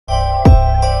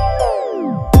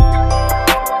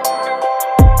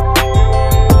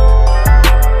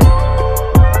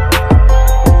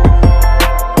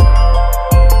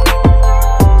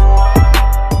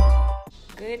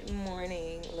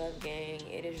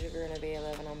is your girl Nevaeh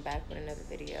 11. I'm back with another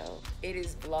video. It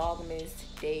is Vlogmas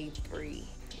Day 3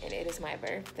 and it is my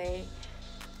birthday.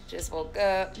 Just woke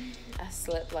up. I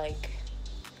slept like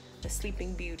a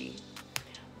sleeping beauty.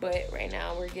 But right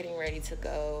now we're getting ready to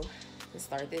go and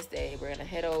start this day. We're gonna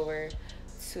head over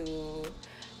to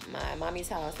my mommy's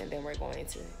house and then we're going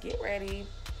to get ready.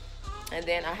 And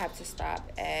then I have to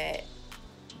stop at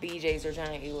BJ's or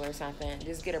Giant Eagle or something.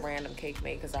 Just get a random cake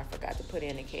made because I forgot to put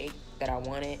in the cake that I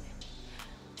wanted.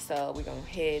 So we're gonna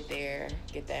head there,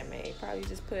 get that made. Probably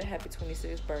just put happy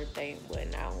 26th birthday and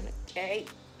whatnot on the cake.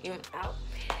 You know.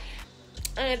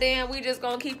 And then we just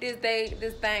gonna keep this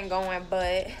thing going.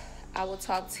 But I will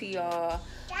talk to y'all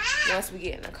once we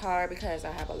get in the car because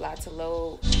I have a lot to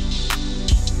load.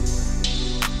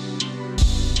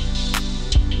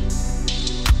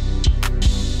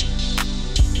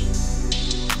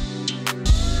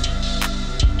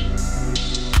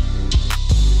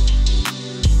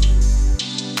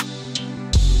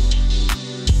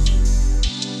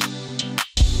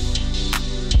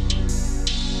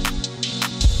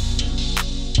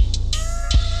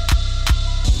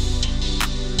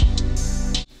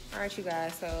 Alright, you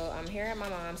guys, so I'm here at my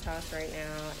mom's house right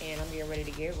now and I'm getting ready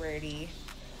to get ready,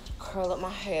 curl up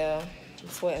my hair. I'm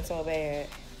sweating so bad.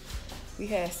 We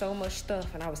had so much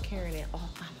stuff and I was carrying it all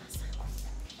by myself.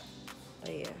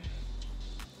 But yeah,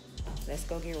 let's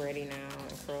go get ready now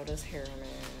and curl this hair, man.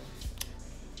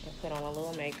 And put on a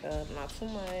little makeup, not too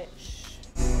much.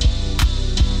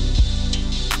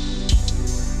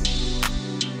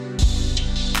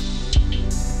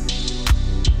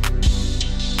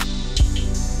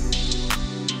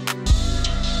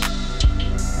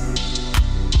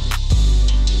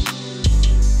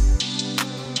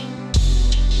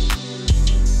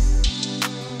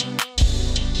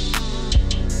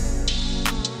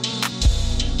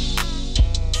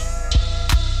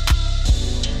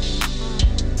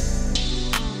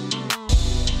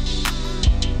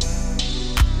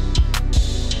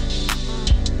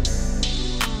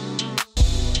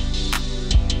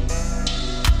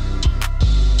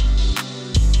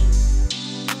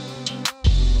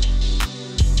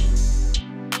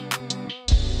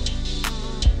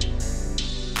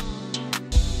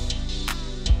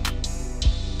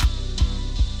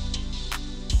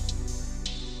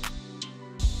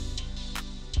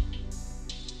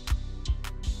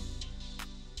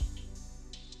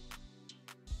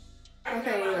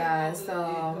 Okay, you guys,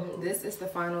 so this is the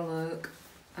final look.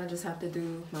 I just have to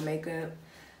do my makeup.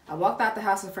 I walked out the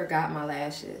house and forgot my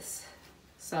lashes.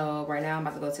 So right now I'm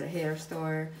about to go to the hair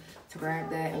store to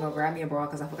grab that and go grab me a bra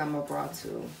because I forgot my bra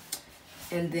too.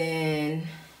 And then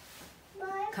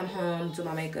come home, do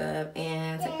my makeup,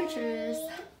 and take pictures.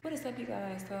 What is up, you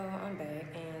guys? So I'm back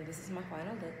and this is my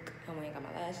final look. I went and got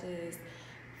my lashes,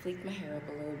 fleeked my hair up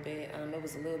a little bit. It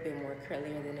was a little bit more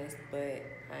curlier than this, but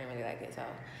I didn't really like it, so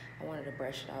I wanted to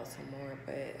brush it out some more.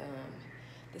 But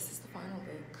this is the final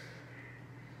look.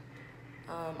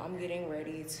 I'm getting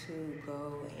ready to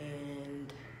go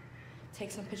and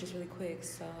take some pictures really quick,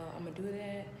 so I'm gonna do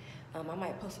that. I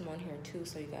might post them on here too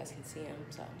so you guys can see them,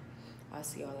 so I'll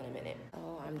see y'all in a minute.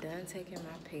 So I'm done taking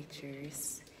my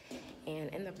pictures,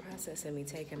 and in the process of me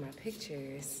taking my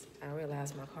pictures, I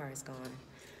realized my car is gone.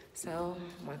 So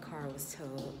my car was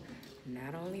towed.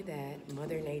 Not only that,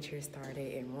 Mother Nature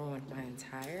started and ruined my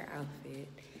entire outfit.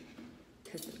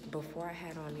 Because before I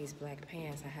had on these black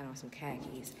pants, I had on some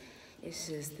khakis. It's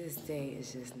just, this day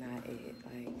is just not it.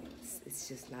 Like, it's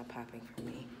just not popping for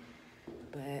me.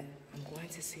 But I'm going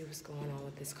to see what's going on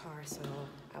with this car, so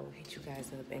I will hit you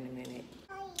guys up in a minute.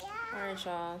 Alright,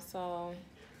 y'all, so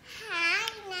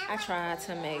I tried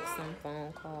to make some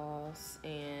phone calls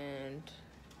and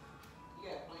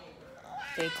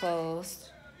they closed.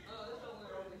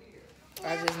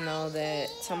 I just know that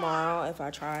tomorrow, if I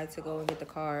try to go and get the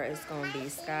car, it's gonna be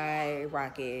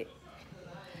skyrocket.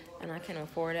 And I can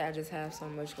afford it. I just have so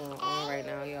much going on right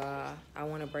now, y'all. I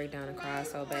wanna break down and cry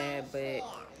so bad, but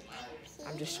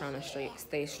I'm just trying to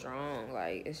stay strong.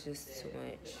 Like, it's just too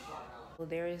much. Well,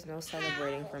 there is no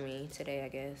celebrating for me today, I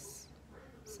guess.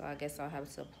 So I guess I'll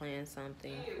have to plan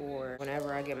something for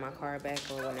whenever I get my car back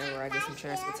or whenever I get some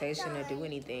transportation to do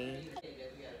anything.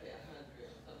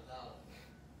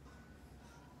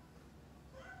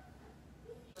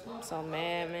 I'm so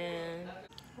mad, man.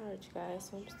 Alright, you guys,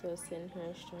 so I'm still sitting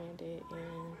here stranded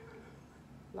and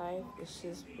life is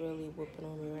just really whooping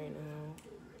on me right now.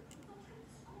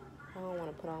 I don't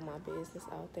want to put all my business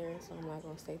out there, so I'm not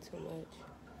going to say too much.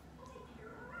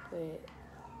 But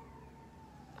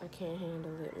I can't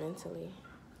handle it mentally.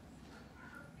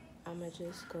 I'm going to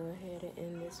just go ahead and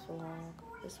end this vlog.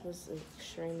 This was an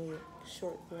extremely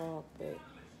short vlog, but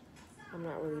I'm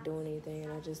not really doing anything,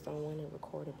 and I just don't want to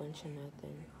record a bunch of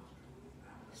nothing.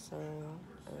 So,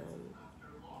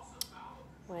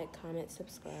 like, comment,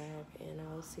 subscribe, and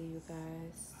I'll see you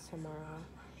guys tomorrow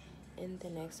in the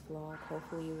next vlog.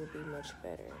 Hopefully it will be much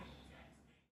better.